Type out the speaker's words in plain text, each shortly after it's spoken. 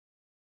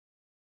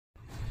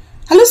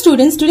Hello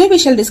students, today we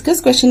shall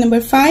discuss question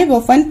number 5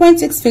 of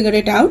 1.6 Figure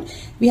It Out.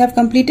 We have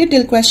completed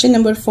till question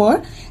number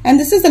 4 and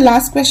this is the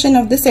last question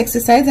of this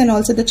exercise and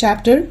also the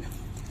chapter.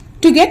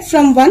 To get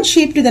from one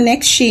shape to the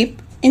next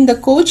shape in the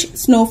Koch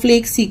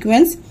Snowflake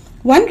sequence,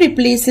 one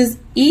replaces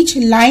each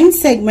line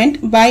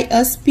segment by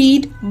a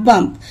speed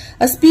bump.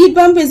 A speed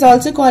bump is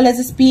also called as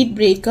a speed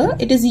breaker.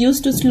 It is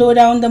used to slow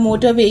down the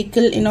motor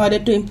vehicle in order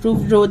to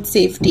improve road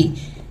safety.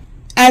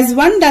 As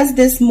one does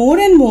this more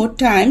and more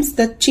times,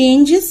 the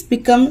changes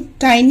become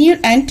tinier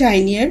and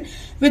tinier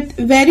with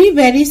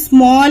very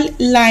small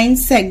line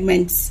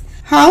segments.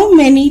 How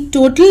many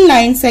total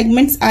line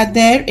segments are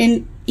there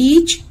in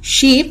each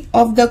shape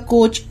of the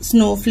Koch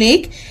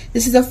snowflake?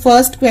 This is the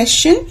first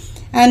question.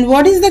 And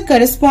what is the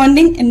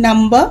corresponding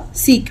number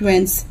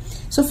sequence?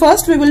 So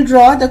first we will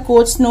draw the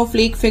Koch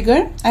snowflake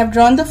figure. I have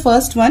drawn the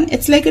first one.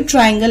 It's like a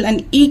triangle,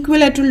 an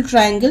equilateral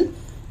triangle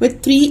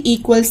with 3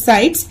 equal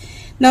sides.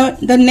 Now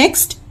the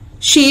next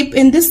shape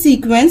in this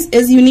sequence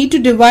is you need to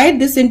divide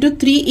this into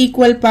 3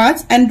 equal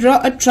parts and draw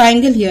a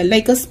triangle here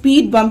like a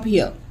speed bump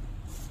here.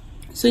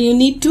 So you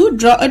need to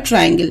draw a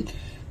triangle.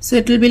 So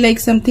it will be like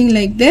something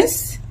like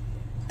this.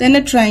 Then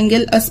a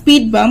triangle, a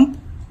speed bump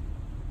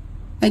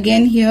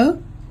again here.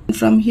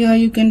 From here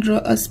you can draw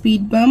a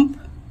speed bump.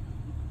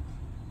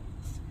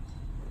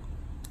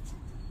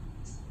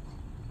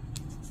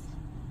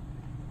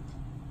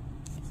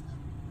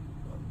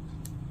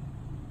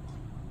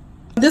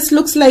 This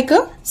looks like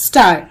a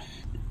star.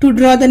 To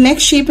draw the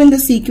next shape in the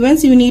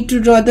sequence, you need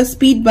to draw the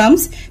speed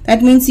bumps.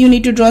 That means you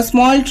need to draw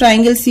small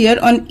triangles here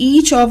on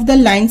each of the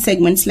line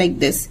segments like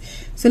this.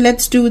 So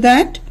let's do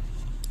that.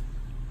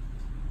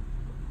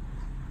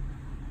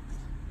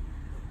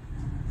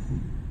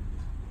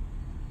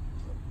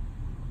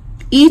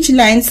 Each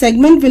line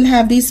segment will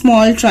have these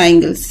small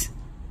triangles.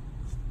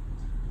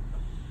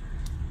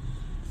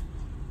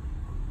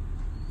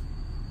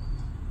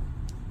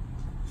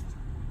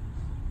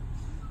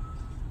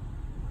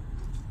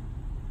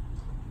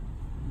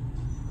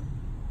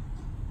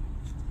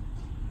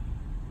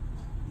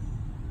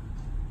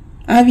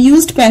 I have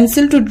used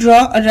pencil to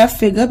draw a rough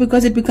figure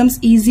because it becomes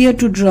easier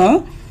to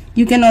draw.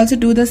 You can also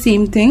do the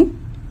same thing.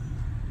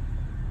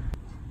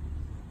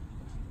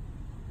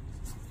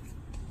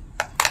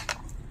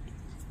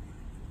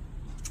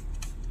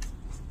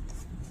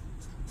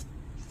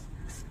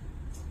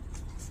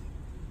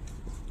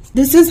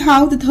 This is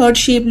how the third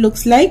shape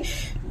looks like.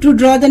 To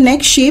draw the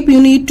next shape, you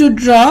need to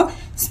draw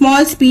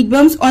small speed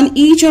bumps on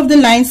each of the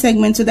line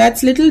segments. So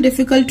that's little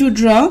difficult to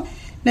draw.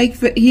 Like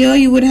here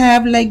you would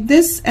have like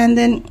this and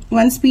then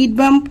one speed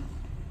bump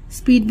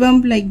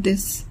like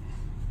this.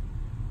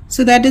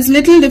 So that is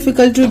little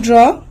difficult to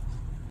draw.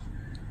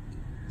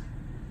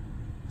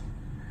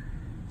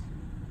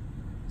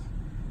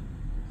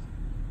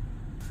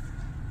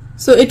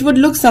 So it would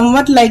look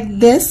somewhat like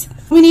this.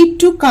 We need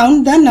to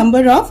count the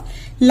number of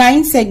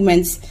line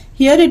segments.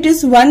 Here it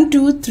is 1,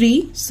 2,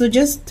 3. So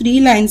just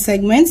 3 line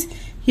segments.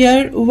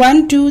 Here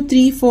 1, 2,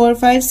 3, 4,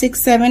 5,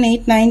 6, 7,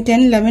 8, 9,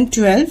 10, 11,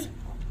 12.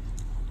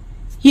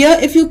 Here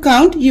if you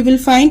count, you will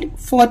find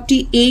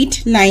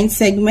 48 line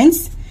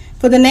segments.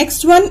 For the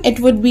next one, it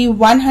would be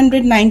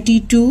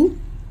 192.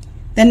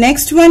 The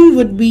next one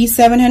would be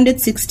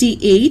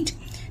 768.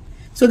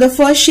 So the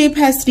first shape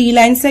has 3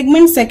 line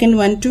segments, second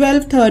one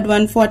 12, third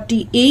one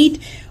 48,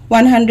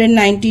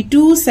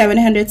 192,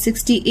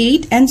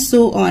 768 and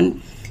so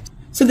on.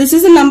 So this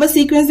is the number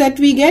sequence that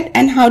we get.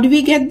 And how do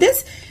we get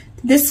this?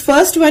 This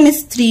first one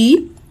is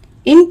 3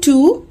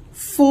 into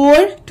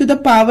 4 to the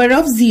power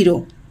of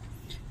 0.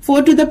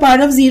 4 to the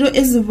power of 0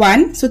 is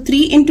 1. So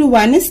 3 into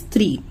 1 is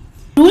 3.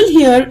 Rule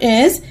here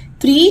is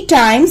 3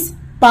 times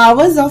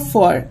powers of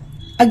 4.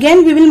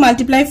 Again we will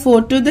multiply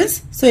 4 to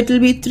this. So it will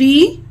be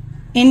 3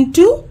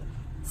 into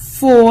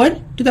 4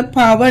 to the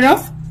power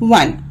of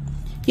 1.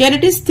 Here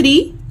it is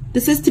 3.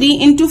 This is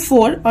 3 into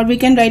 4, or we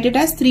can write it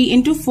as 3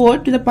 into 4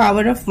 to the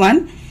power of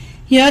 1.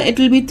 Here it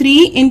will be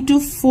 3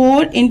 into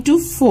 4 into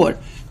 4,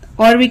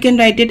 or we can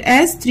write it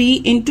as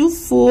 3 into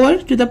 4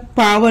 to the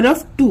power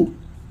of 2.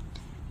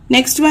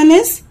 Next one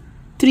is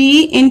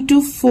 3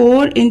 into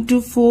 4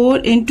 into 4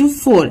 into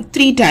 4,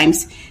 3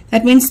 times.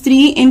 That means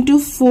 3 into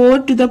 4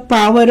 to the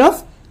power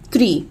of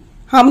 3.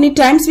 How many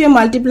times we are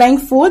multiplying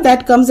 4?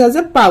 That comes as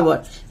a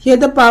power. Here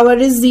the power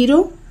is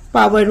 0,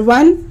 power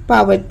 1,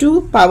 power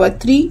 2, power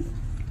 3.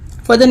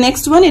 For the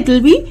next one, it will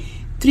be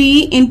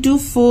 3 into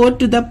 4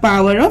 to the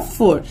power of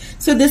 4.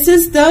 So this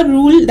is the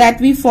rule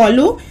that we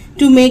follow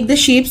to make the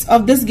shapes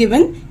of this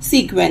given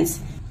sequence.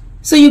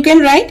 So you can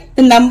write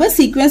the number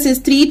sequence is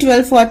 3,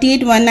 12,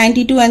 48,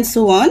 192 and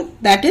so on.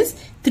 That is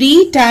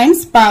 3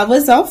 times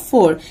powers of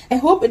 4. I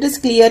hope it is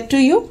clear to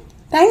you.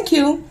 Thank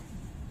you.